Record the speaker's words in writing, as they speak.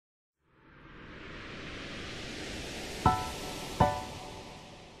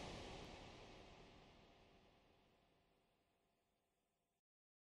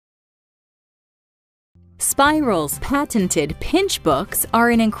Spiral's patented Pinchbooks are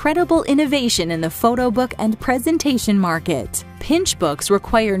an incredible innovation in the photo book and presentation market. Pinchbooks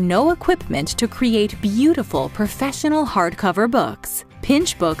require no equipment to create beautiful, professional hardcover books.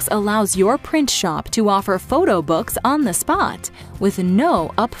 Pinchbooks allows your print shop to offer photo books on the spot with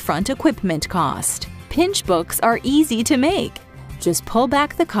no upfront equipment cost. Pinchbooks are easy to make. Just pull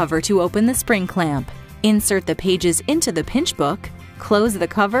back the cover to open the spring clamp. Insert the pages into the Pinchbook, close the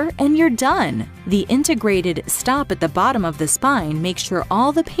cover, and you're done. The integrated stop at the bottom of the spine makes sure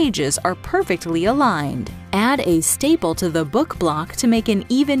all the pages are perfectly aligned. Add a staple to the book block to make an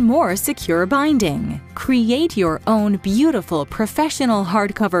even more secure binding. Create your own beautiful professional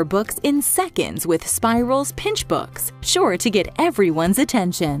hardcover books in seconds with Spiral's Pinchbooks, sure to get everyone's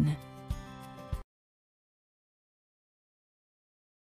attention.